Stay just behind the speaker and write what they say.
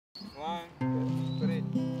One, three.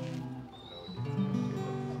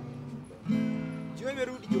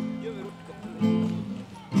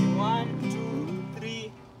 One, two,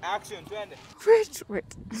 three, action.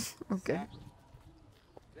 Wait. Okay.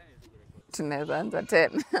 Tunaweza anza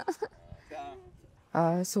tena.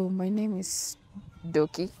 So my name is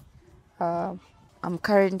Doki. I'm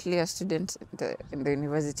currently a student in the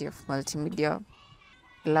University of Multimedia.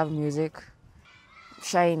 I love music,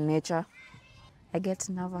 shy in nature. I get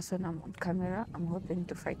nervous when I'm on camera. I'm hoping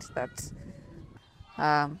to fight that.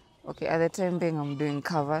 Okay, at the time being, I'm doing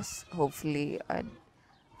covers. Hopefully,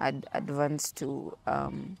 I'd advance to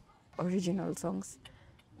original songs.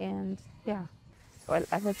 And yeah, well,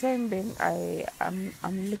 at the time being, I'm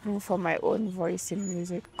looking for my own voice in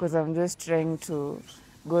music because I'm just trying to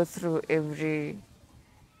go through every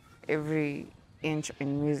inch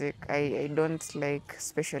in music. I don't like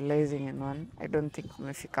specializing in one. I don't think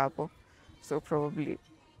umefika hapo. So probably,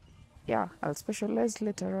 yeah, I'll specialize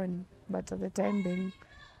later on. But at the time being,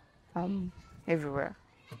 everywhere.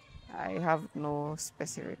 I have no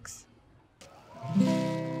specifics.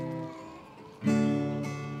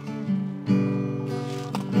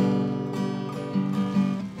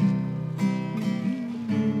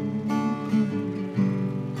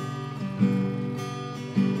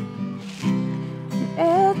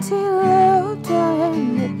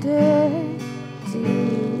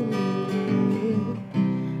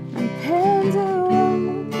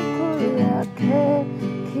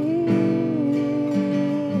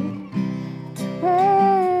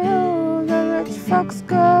 Fox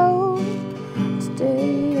go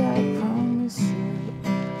today, I promise you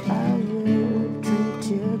I will treat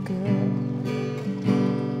you good.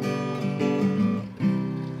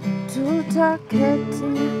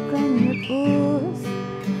 Tutaketi kwenye booth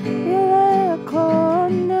ile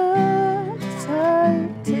kona,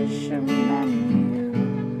 tutaitisha menu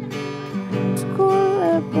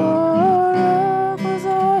tukule bora, 'cause I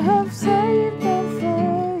have saved it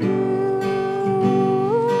for you.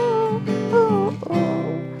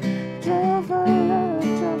 Traveler,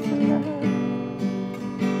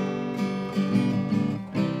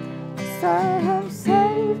 'cause I have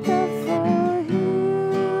saved it for you.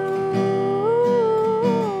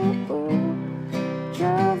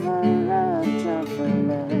 Traveler,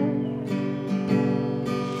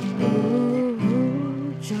 ooh,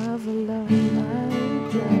 traveler, my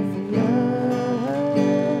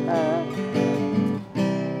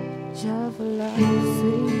traveler,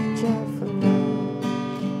 sweet traveler.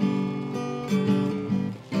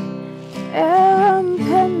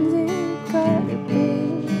 Mpenzi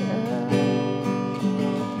karibia,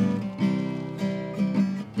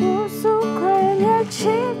 uso kwenye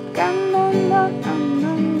chika, no,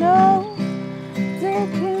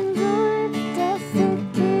 ziki nzuri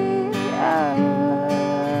tutasikia,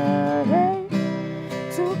 hey,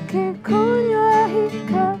 tukikunywa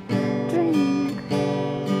hika drink,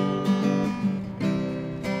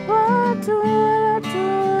 watu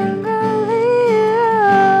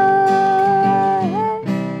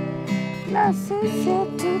wanatuangalia, sisi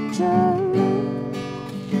tujali,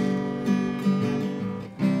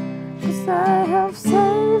 'cause I have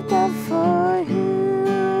saved that for you.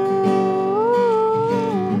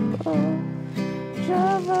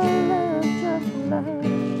 Traveler,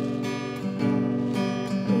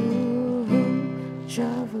 ooh,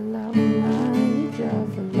 traveler, my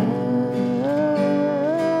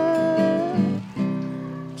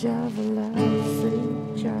traveler,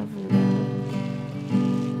 sweet traveler.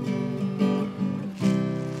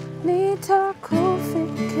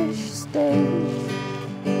 Nitakufikisha stage.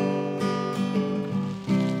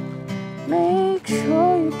 Make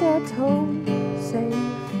sure you get home safe.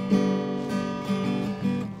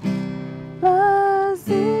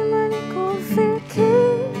 Lazima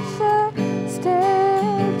nikufikisha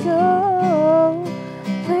stage, oh.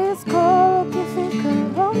 Please call ukifika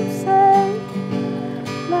home safe.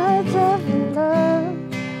 My traveler,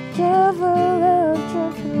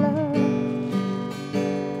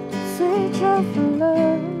 sweet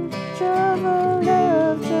traveler, sweet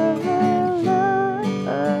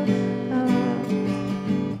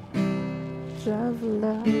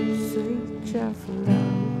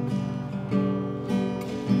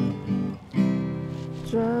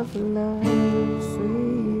traveler,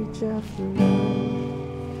 sweet traveler.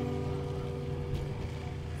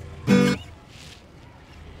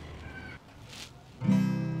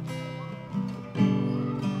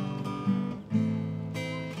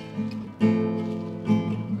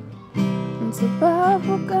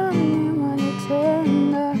 Sababu gani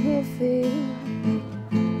wanitenda hivi?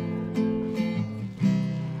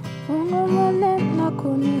 Funga maneno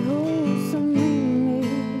kunihusu mimi.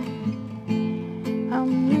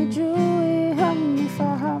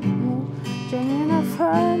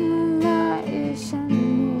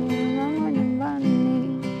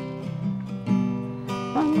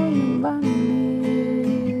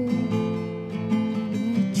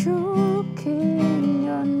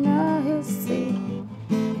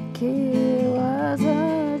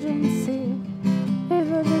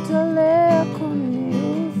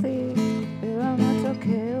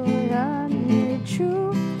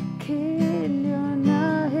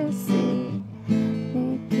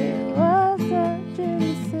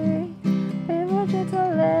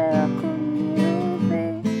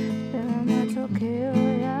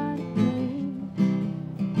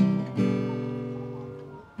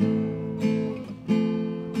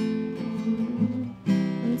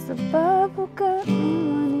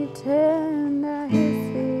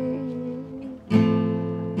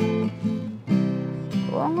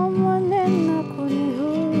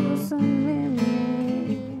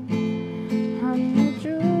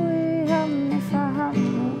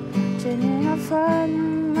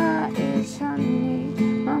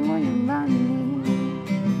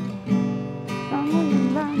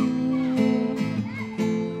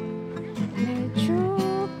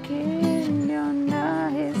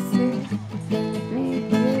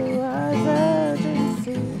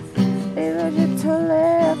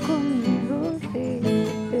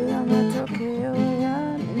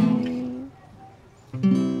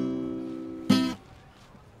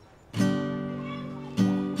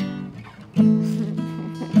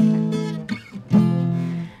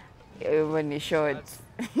 ni short.